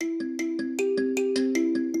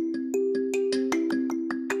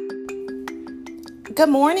Good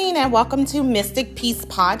morning and welcome to Mystic Peace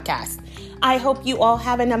Podcast. I hope you all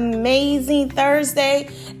have an amazing Thursday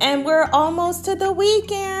and we're almost to the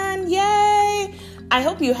weekend. Yay! I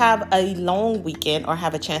hope you have a long weekend or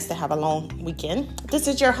have a chance to have a long weekend. This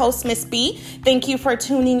is your host, Miss B. Thank you for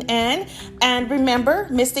tuning in. And remember,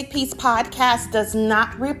 Mystic Peace Podcast does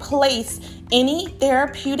not replace any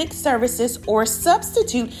therapeutic services or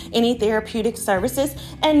substitute any therapeutic services,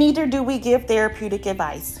 and neither do we give therapeutic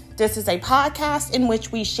advice. This is a podcast in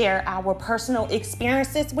which we share our personal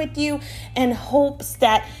experiences with you in hopes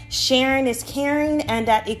that sharing is caring and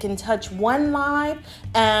that it can touch one life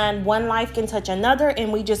and one life can touch another,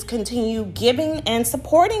 and we just continue giving and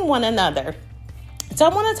supporting one another. So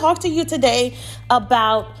I want to talk to you today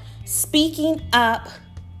about speaking up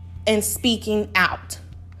and speaking out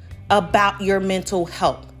about your mental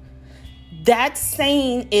health. That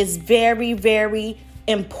saying is very, very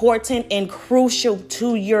important and crucial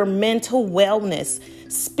to your mental wellness.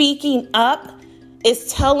 Speaking up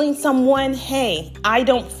is telling someone, hey, I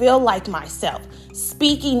don't feel like myself.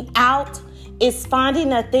 Speaking out is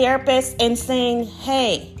finding a therapist and saying,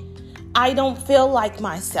 hey, I don't feel like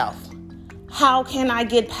myself. How can I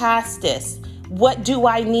get past this? What do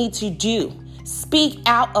I need to do? Speak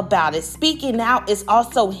out about it. Speaking out is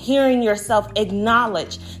also hearing yourself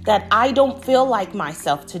acknowledge that I don't feel like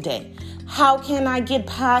myself today. How can I get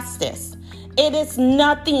past this? It is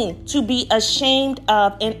nothing to be ashamed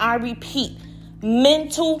of. And I repeat,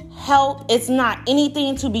 mental health is not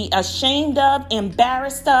anything to be ashamed of,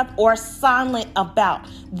 embarrassed of, or silent about.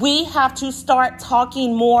 We have to start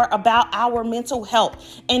talking more about our mental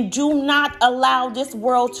health, and do not allow this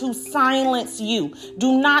world to silence you.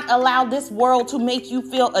 Do not allow this world to make you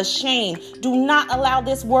feel ashamed. Do not allow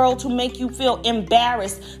this world to make you feel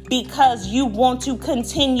embarrassed because you want to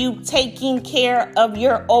continue taking care of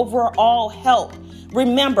your overall health.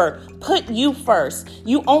 Remember, put you first.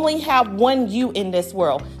 You only have one you in this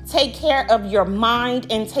world. Take care of your mind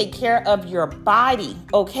and take care of your body,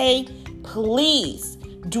 okay? Please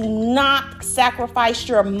do not sacrifice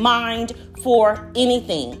your mind for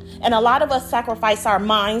anything. And a lot of us sacrifice our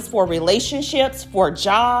minds for relationships, for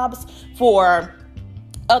jobs, for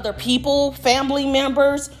other people, family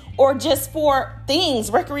members, or just for things,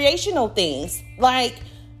 recreational things.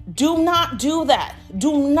 Do not do that.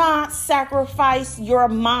 Do not sacrifice your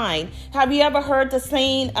mind. Have you ever heard the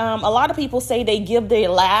saying, a lot of people say they give their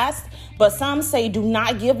last, but some say do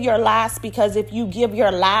not give your last, because if you give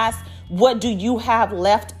your last, what do you have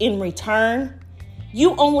left in return?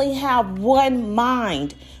 You only have one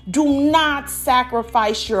mind. Do not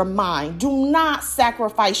sacrifice your mind. Do not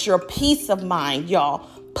sacrifice your peace of mind, y'all.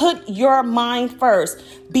 Put your mind first.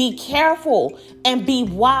 Be careful and be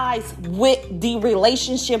wise with the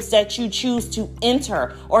relationships that you choose to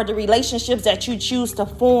enter, or the relationships that you choose to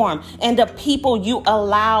form, and the people you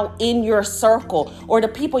allow in your circle, or the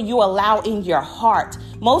people you allow in your heart.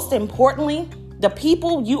 Most importantly, the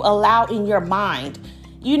people you allow in your mind.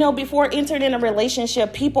 You know, before entering in a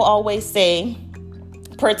relationship, people always say,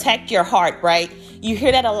 protect your heart, right? You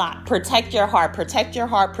hear that a lot. Protect your heart, protect your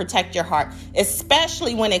heart, protect your heart.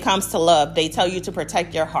 Especially when it comes to love, they tell you to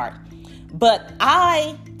protect your heart. But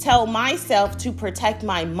I tell myself to protect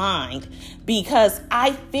my mind, because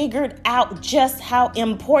I figured out just how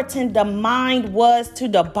important the mind was to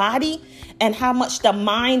the body and how much the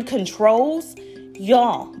mind controls.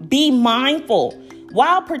 Y'all, be mindful.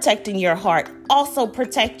 While protecting your heart, also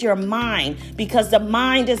protect your mind, because the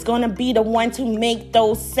mind is going to be the one to make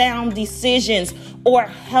those sound decisions, or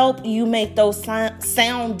help you make those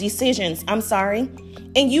sound decisions.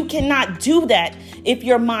 And you cannot do that if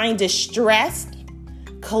your mind is stressed,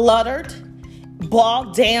 cluttered,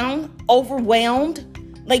 bogged down, overwhelmed.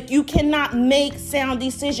 You cannot make sound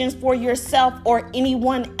decisions for yourself or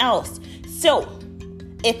anyone else. So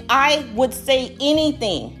if I would say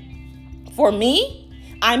anything, for me,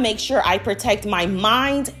 I make sure I protect my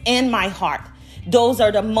mind and my heart. Those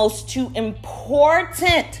are the most two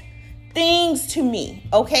important things to me,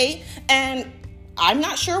 okay? And I'm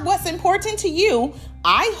not sure what's important to you.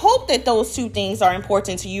 I hope that those two things are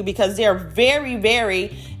important to you, because they're very,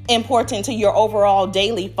 very important to your overall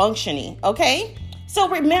daily functioning, okay? So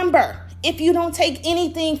remember, if you don't take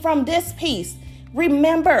anything from this piece,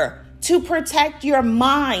 remember to protect your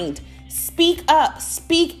mind. Speak up,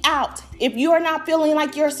 speak out. If you are not feeling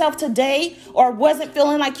like yourself today, or wasn't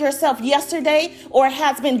feeling like yourself yesterday, or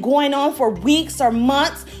has been going on for weeks or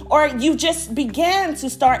months, or you just began to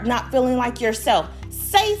start not feeling like yourself,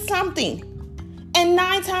 say something. And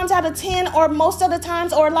 9 times out of 10, or most of the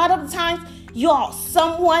times, or a lot of the times, y'all,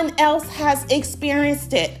 someone else has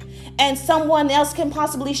experienced it. and someone else can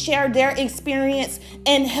possibly share their experience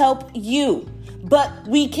and help you. But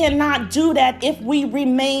we cannot do that if we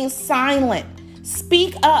remain silent.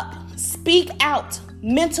 Speak up, speak out.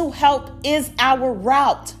 Mental health is our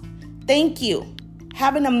route. Thank you.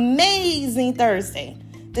 Have an amazing Thursday.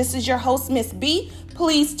 This is your host, Miss B.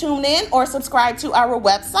 Please tune in or subscribe to our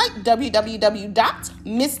website,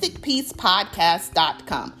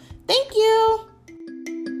 www.mysticpeacepodcast.com. Thank you.